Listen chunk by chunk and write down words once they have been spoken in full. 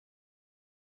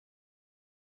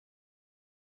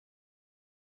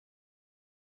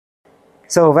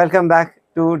So welcome back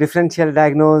to Differential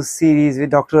Diagnose series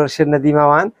with Dr. Arshad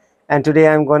Nadimawan, and today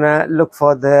I'm gonna look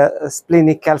for the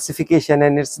splenic calcification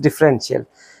and its differential.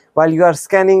 While you are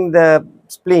scanning the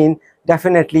spleen,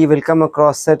 definitely you will come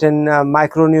across certain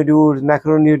micronodules,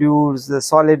 macronodules,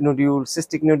 solid nodules,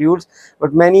 cystic nodules,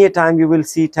 but many a time you will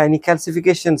see tiny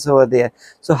calcifications over there.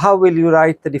 So how will you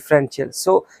write the differential?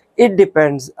 So it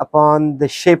depends upon the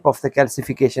shape of the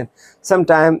calcification.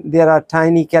 Sometimes there are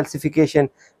tiny calcification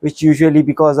which usually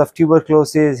because of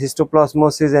tuberculosis,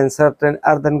 histoplasmosis and certain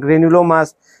earthen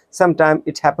granulomas. Sometimes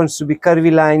it happens to be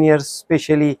curvilinear,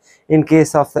 especially in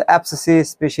case of the abscesses,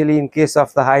 especially in case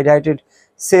of the hydatid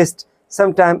cyst.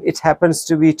 Sometimes it happens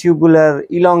to be tubular,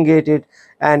 elongated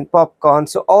and popcorn.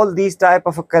 So all these type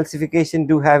of a calcification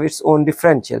do have its own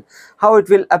differential. How it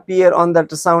will appear on the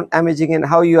ultrasound imaging and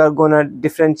how you are going to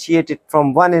differentiate it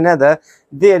from one another,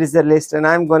 there is a list and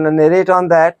I'm going to narrate on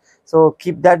that. So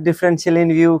keep that differential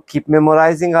in view, keep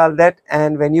memorizing all that,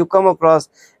 and when you come across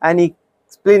any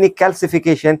splenic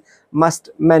calcification, must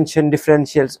mention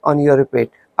differentials on your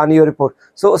report.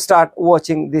 So start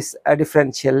watching this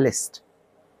differential list.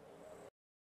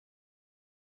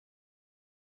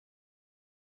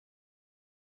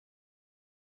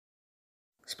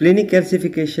 Splenic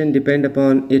calcification depend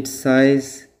upon its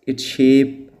size, its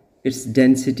shape, its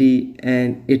density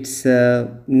and its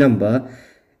number.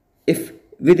 If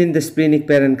within the splenic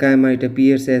parenchyma it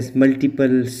appears as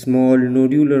multiple small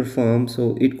nodular forms,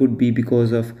 so it could be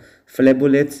because of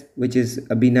phlebolyths, which is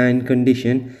a benign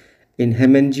condition, in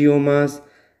hemangiomas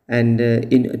and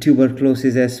in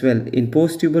tuberculosis as well. In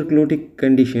post-tuberculotic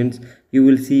conditions, you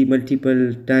will see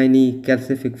multiple tiny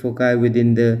calcific foci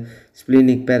within the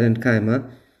splenic parenchyma,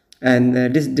 and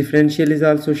this differential is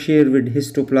also shared with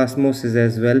histoplasmosis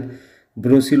as well.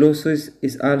 Brucellosis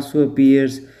is also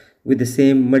appears with the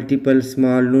same multiple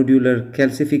small nodular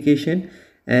calcification,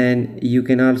 and you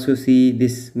can also see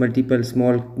this multiple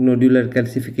small nodular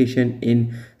calcification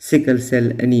in sickle cell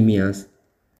anemias.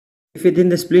 If within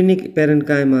the splenic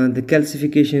parenchyma the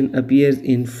calcification appears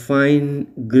in fine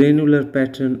granular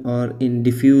pattern or in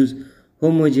diffuse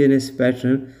homogeneous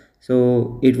pattern,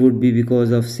 so it would be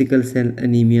because of sickle cell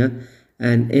anemia.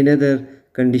 And another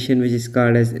condition which is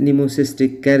called as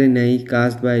pneumocystic carinii,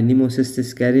 caused by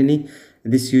pneumocystis carinii.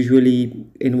 This usually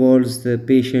involves the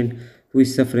patient who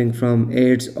is suffering from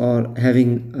AIDS or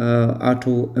having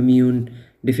autoimmune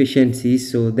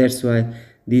deficiencies, so that's why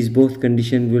these both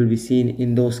conditions will be seen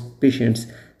in those patients.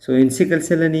 So in sickle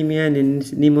cell anemia and in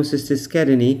pneumocystis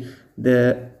carinii,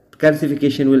 the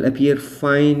calcification will appear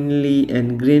finely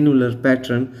and granular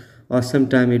pattern, or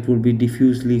sometime it would be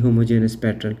diffusely homogeneous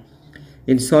pattern.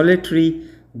 In solitary,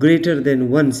 greater than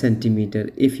 1 centimeter,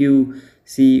 if you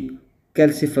see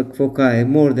calcific foci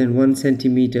more than 1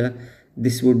 centimeter,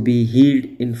 this would be healed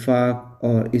infarct,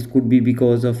 or it could be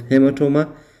because of hematoma.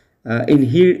 In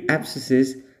healed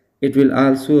abscesses, it will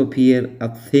also appear a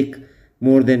thick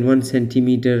more than 1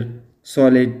 centimeter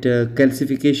solid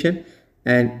calcification,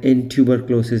 and in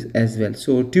tuberculosis as well.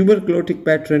 So tuberculotic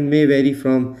pattern may vary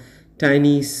from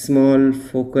tiny small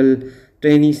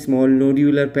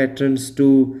nodular patterns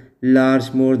to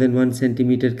large more than 1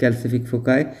 centimeter calcific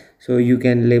foci. So you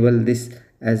can label this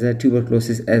as a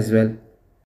tuberculosis as well.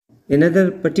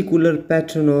 Another particular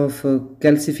pattern of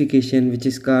calcification, which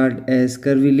is called as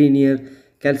curvilinear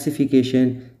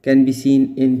calcification, can be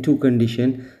seen in two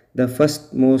conditions. The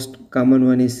first most common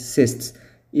one is cysts.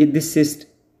 If this cyst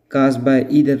caused by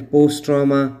either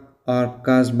post-trauma or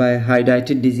caused by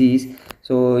hydatid disease,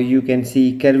 so you can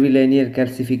see curvilinear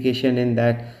calcification in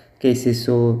that cases.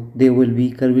 So there will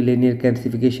be curvilinear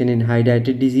calcification in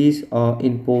hydatid disease or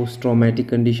in post-traumatic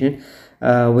condition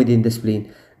within the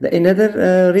spleen. The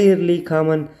another rarely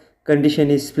common condition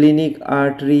is splenic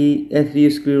artery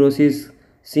atherosclerosis,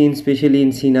 seen especially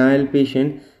in senile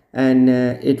patient, and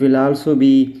it will also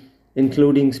be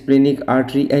including splenic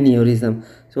artery aneurysm.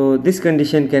 So this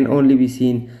condition can only be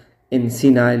seen in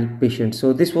senile patients.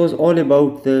 So this was all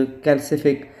about the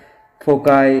calcific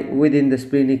foci within the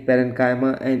splenic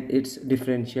parenchyma and its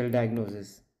differential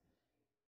diagnosis.